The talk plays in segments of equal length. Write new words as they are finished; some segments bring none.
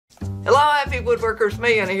Happy Woodworkers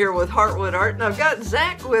Mayana here with Heartwood Art, and I've got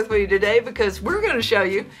Zach with me today because we're going to show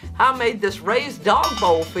you how I made this raised dog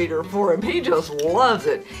bowl feeder for him. He just loves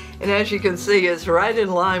it, and as you can see, it's right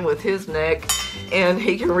in line with his neck, and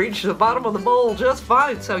he can reach the bottom of the bowl just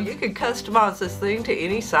fine, so you can customize this thing to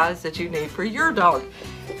any size that you need for your dog.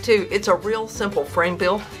 Too, it's a real simple frame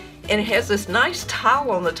build, and it has this nice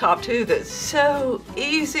tile on the top too that's so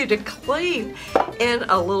easy to clean, and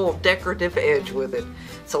a little decorative edge with it.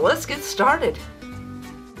 So let's get started.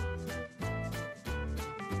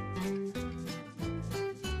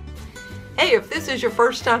 Hey, if this is your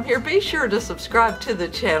first time here, be sure to subscribe to the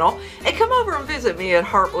channel and come over and visit me at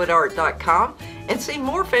heartwoodart.com and see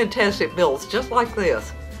more fantastic builds just like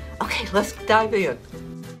this. Okay, let's dive in.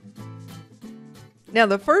 Now,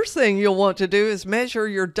 the first thing you'll want to do is measure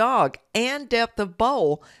your dog and depth of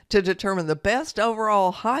bowl to determine the best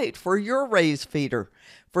overall height for your raised feeder.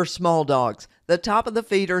 For small dogs, the top of the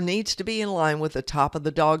feeder needs to be in line with the top of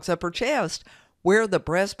the dog's upper chest, where the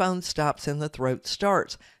breastbone stops and the throat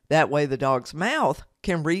starts. That way the dog's mouth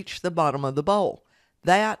can reach the bottom of the bowl.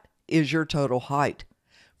 That is your total height.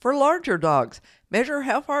 For larger dogs, measure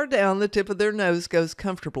how far down the tip of their nose goes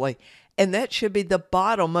comfortably, and that should be the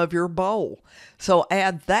bottom of your bowl. So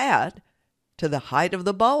add that to the height of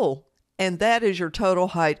the bowl, and that is your total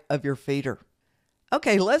height of your feeder.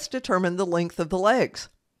 Okay, let's determine the length of the legs.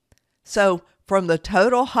 So from the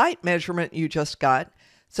total height measurement you just got,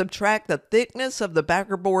 subtract the thickness of the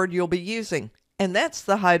backer board you'll be using, and that's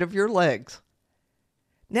the height of your legs.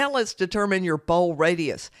 Now let's determine your bowl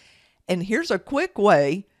radius. And here's a quick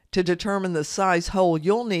way to determine the size hole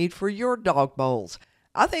you'll need for your dog bowls.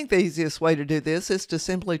 I think the easiest way to do this is to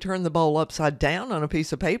simply turn the bowl upside down on a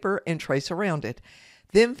piece of paper and trace around it.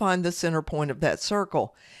 Then find the center point of that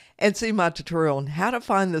circle. And see my tutorial on how to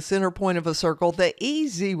find the center point of a circle, the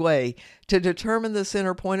easy way to determine the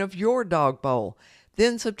center point of your dog bowl.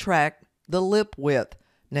 Then subtract the lip width.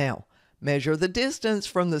 Now, measure the distance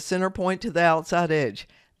from the center point to the outside edge.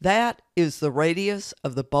 That is the radius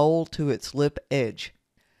of the bowl to its lip edge.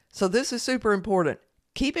 So this is super important.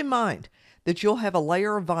 Keep in mind that you'll have a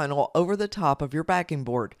layer of vinyl over the top of your backing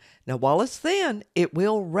board. Now, while it's thin, it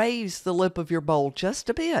will raise the lip of your bowl just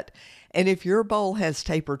a bit. And if your bowl has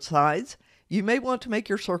tapered sides, you may want to make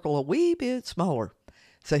your circle a wee bit smaller.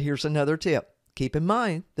 So here's another tip. Keep in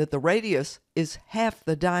mind that the radius is half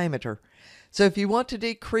the diameter. So if you want to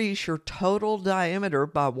decrease your total diameter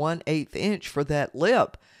by 1/8 inch for that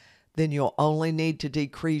lip, then you'll only need to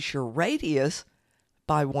decrease your radius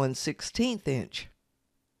by 1/16 inch.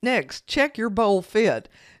 Next, check your bowl fit.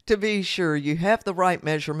 To be sure you have the right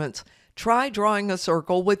measurements, try drawing a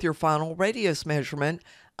circle with your final radius measurement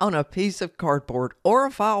on a piece of cardboard or a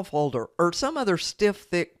file folder or some other stiff,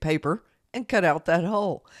 thick paper and cut out that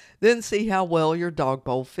hole. Then see how well your dog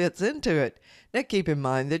bowl fits into it. Now keep in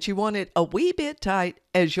mind that you want it a wee bit tight,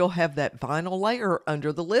 as you'll have that vinyl layer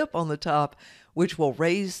under the lip on the top, which will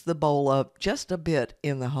raise the bowl up just a bit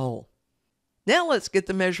in the hole. Now let's get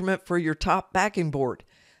the measurement for your top backing board.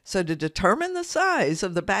 So to determine the size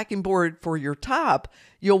of the backing board for your top,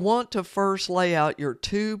 you'll want to first lay out your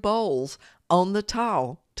two bowls on the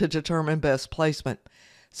tile to determine best placement.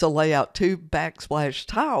 So lay out two backsplash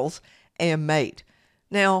tiles and mate.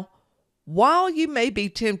 Now, while you may be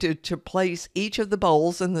tempted to place each of the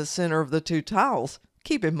bowls in the center of the two tiles,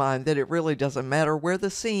 keep in mind that it really doesn't matter where the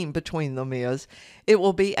seam between them is. It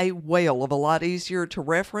will be a whale of a lot easier to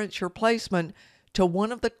reference your placement to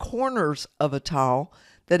one of the corners of a tile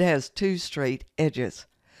that has two straight edges.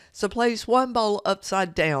 So place one bowl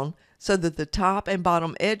upside down so that the top and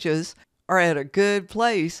bottom edges are at a good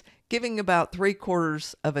place, giving about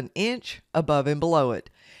 3/4 of an inch above and below it.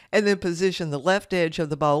 And then position the left edge of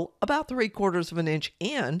the bowl about 3/4 of an inch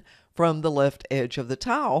in from the left edge of the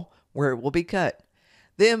tile where it will be cut.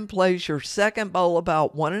 Then place your second bowl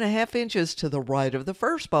about 1.5 inches to the right of the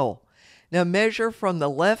first bowl. Now measure from the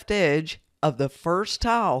left edge of the first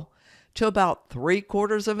tile to about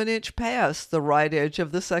 3/4 of an inch past the right edge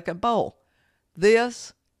of the second bowl.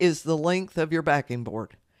 This is the length of your backing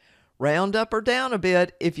board. Round up or down a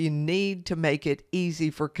bit if you need to make it easy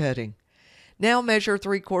for cutting. Now measure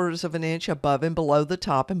 3/4 of an inch above and below the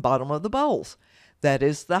top and bottom of the bowls. That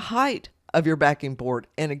is the height of your backing board.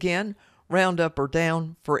 And again, round up or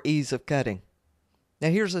down for ease of cutting. Now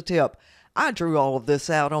here's a tip. I drew all of this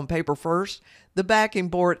out on paper first, the backing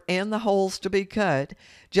board and the holes to be cut,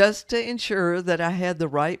 just to ensure that I had the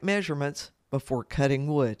right measurements before cutting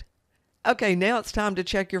wood. Okay, now it's time to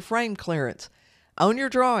check your frame clearance. On your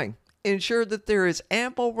drawing, ensure that there is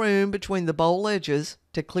ample room between the bowl edges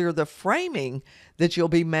to clear the framing that you'll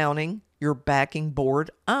be mounting your backing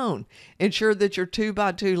board on. Ensure that your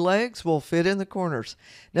 2x2 legs will fit in the corners.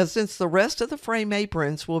 Now, since the rest of the frame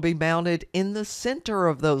aprons will be mounted in the center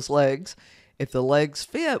of those legs, if the legs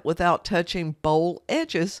fit without touching bowl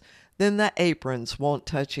edges, then the aprons won't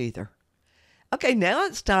touch either. Okay, now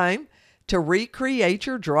it's time to recreate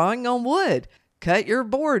your drawing on wood. Cut your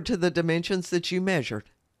board to the dimensions that you measured.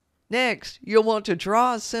 Next, you'll want to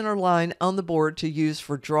draw a center line on the board to use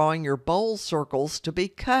for drawing your bowl circles to be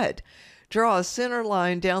cut. Draw a center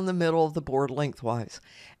line down the middle of the board lengthwise,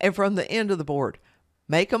 and from the end of the board,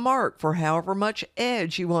 make a mark for however much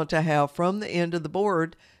edge you want to have from the end of the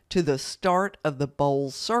board to the start of the bowl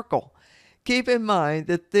circle. Keep in mind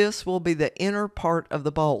that this will be the inner part of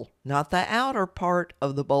the bowl, not the outer part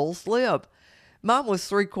of the bowl's lip. Mine was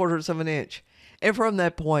 3/4 of an inch. And from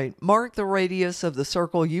that point, mark the radius of the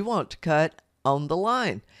circle you want to cut on the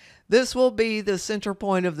line. This will be the center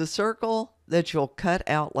point of the circle that you'll cut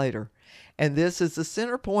out later. And this is the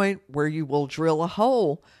center point where you will drill a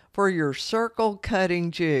hole for your circle cutting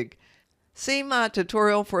jig. See my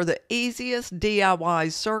tutorial for the easiest DIY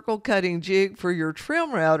circle cutting jig for your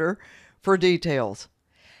trim router for details.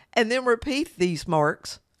 And then repeat these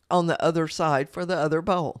marks on the other side for the other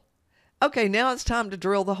bowl. Okay, now it's time to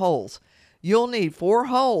drill the holes. You'll need 4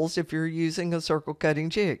 holes if you're using a circle cutting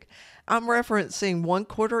jig. I'm referencing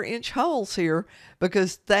 1/4 inch holes here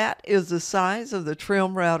because that is the size of the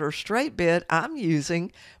trim router straight bit I'm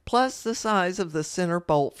using, plus the size of the center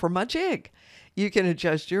bolt for my jig. You can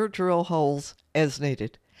adjust your drill holes as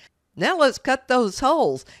needed. Now let's cut those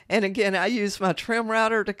holes. And again, I use my trim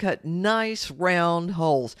router to cut nice round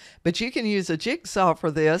holes, but you can use a jigsaw for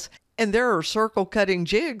this, and there are circle cutting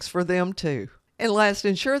jigs for them too. And last,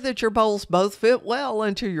 ensure that your bowls both fit well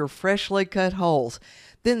into your freshly cut holes.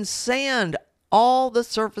 Then sand all the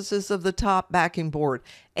surfaces of the top backing board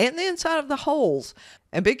and the inside of the holes.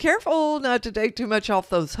 And be careful not to take too much off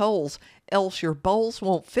those holes, else your bowls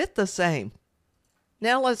won't fit the same.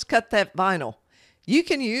 Now let's cut that vinyl. You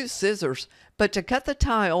can use scissors, but to cut the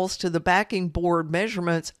tiles to the backing board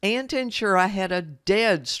measurements and to ensure I had a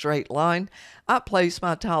dead straight line, I placed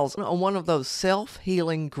my tiles on one of those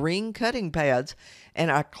self-healing green cutting pads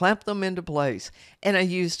and I clamped them into place. And I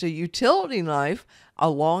used a utility knife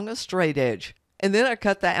along a straight edge. And then I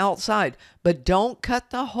cut the outside, but don't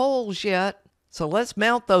cut the holes yet. So let's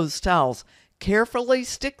mount those tiles. Carefully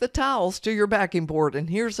stick the tiles to your backing board, and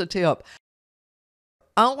here's a tip.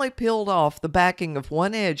 I only peeled off the backing of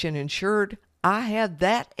one edge and ensured I had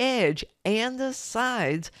that edge and the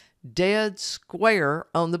sides dead square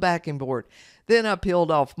on the backing board. Then I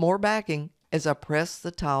peeled off more backing as I pressed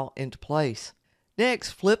the tile into place.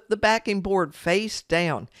 Next, flip the backing board face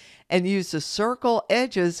down and use the circle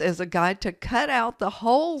edges as a guide to cut out the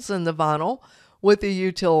holes in the vinyl with a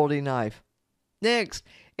utility knife. Next,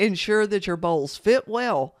 ensure that your bowls fit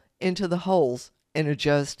well into the holes and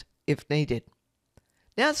adjust if needed.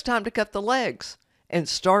 Now it's time to cut the legs and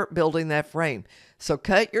start building that frame. So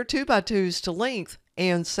cut your 2x2s to length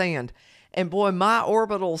and sand. And boy, my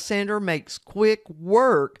orbital sander makes quick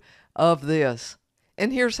work of this.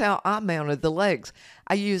 And here's how I mounted the legs.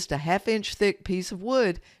 I used a 1/2 inch thick piece of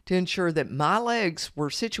wood to ensure that my legs were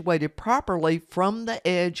situated properly from the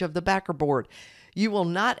edge of the backer board. You will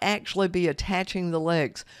not actually be attaching the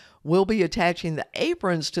legs. We'll be attaching the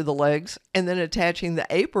aprons to the legs and then attaching the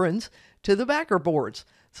aprons to the backer boards.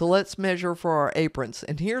 So let's measure for our aprons.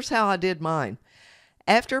 And here's how I did mine.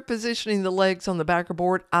 After positioning the legs on the backer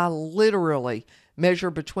board, I literally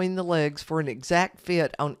measure between the legs for an exact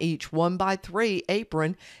fit on each 1x3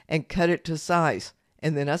 apron and cut it to size.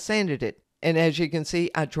 And then I sanded it. And as you can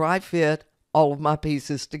see, I dry fit all of my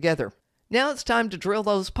pieces together. Now it's time to drill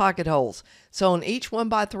those pocket holes. So on each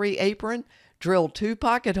 1x3 apron, drill 2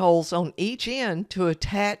 pocket holes on each end to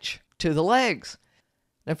attach to the legs.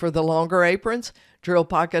 Now for the longer aprons, drill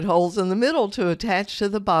pocket holes in the middle to attach to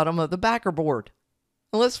the bottom of the backer board.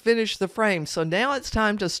 Let's finish the frame. So now it's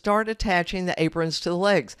time to start attaching the aprons to the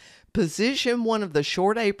legs. Position one of the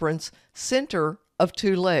short aprons center of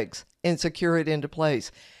 2 legs and secure it into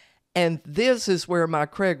place. And this is where my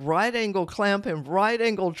Craig right angle clamp and right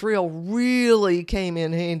angle drill really came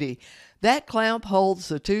in handy. That clamp holds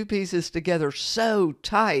the 2 pieces together so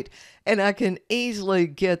tight, and I can easily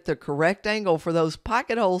get the correct angle for those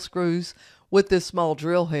pocket hole screws with this small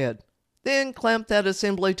drill head. Then clamp that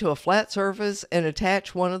assembly to a flat surface and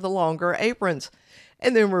attach one of the longer aprons.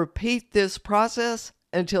 And then repeat this process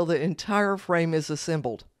until the entire frame is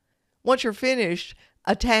assembled. Once you're finished,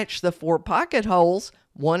 attach the 4 pocket holes,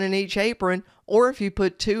 1 in each apron, or if you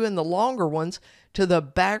put 2 in the longer ones, to the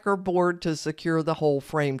backer board to secure the whole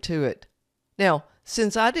frame to it. Now,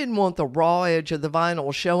 Since I didn't want the raw edge of the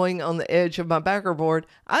vinyl showing on the edge of my backer board,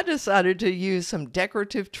 I decided to use some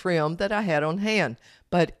decorative trim that I had on hand,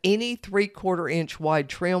 but any 3/4 inch wide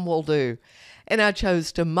trim will do. And I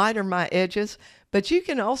chose to miter my edges, but you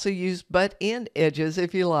can also use butt end edges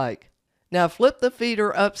if you like. Now flip the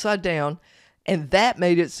feeder upside down, and that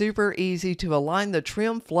made it super easy to align the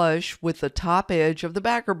trim flush with the top edge of the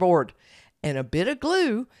backer board. And a bit of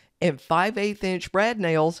glue and 5/8 inch brad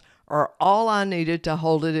nails are all I needed to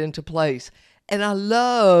hold it into place. And I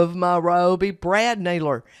love my Ryobi brad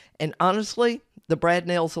nailer. And honestly, the brad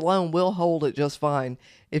nails alone will hold it just fine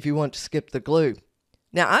if you want to skip the glue.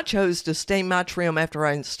 Now I chose to stain my trim after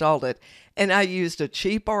I installed it, and I used a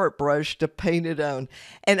cheap art brush to paint it on.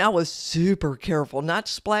 And I was super careful not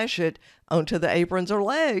to splash it onto the aprons or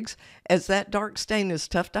legs, as that dark stain is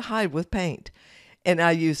tough to hide with paint. And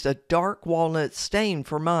I used a dark walnut stain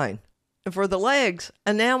for mine. For the legs,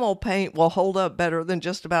 enamel paint will hold up better than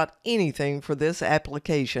just about anything for this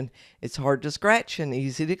application. It's hard to scratch and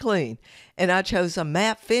easy to clean. And I chose a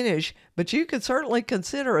matte finish, but you could certainly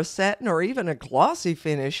consider a satin or even a glossy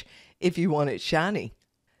finish if you want it shiny.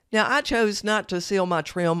 Now I chose not to seal my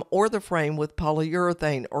trim or the frame with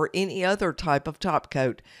polyurethane or any other type of top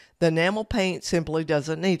coat. The enamel paint simply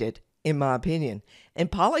doesn't need it, in my opinion.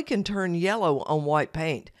 And poly can turn yellow on white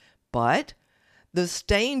paint. But the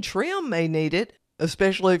stained trim may need it,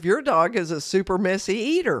 especially if your dog is a super messy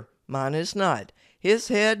eater. Mine is not. His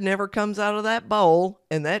head never comes out of that bowl,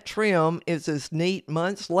 and that trim is as neat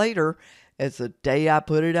months later as the day I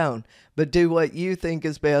put it on. But do what you think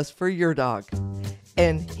is best for your dog.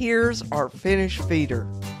 And here's our finished feeder.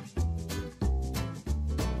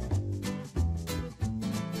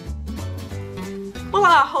 Well,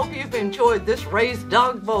 I hope you've enjoyed this raised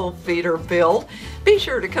dog bowl feeder build. Be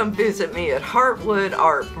sure to come visit me at Heartwood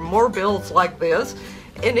Art for more builds like this,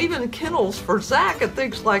 and even kennels for Zach and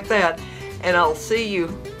things like that. And I'll see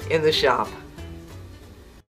you in the shop.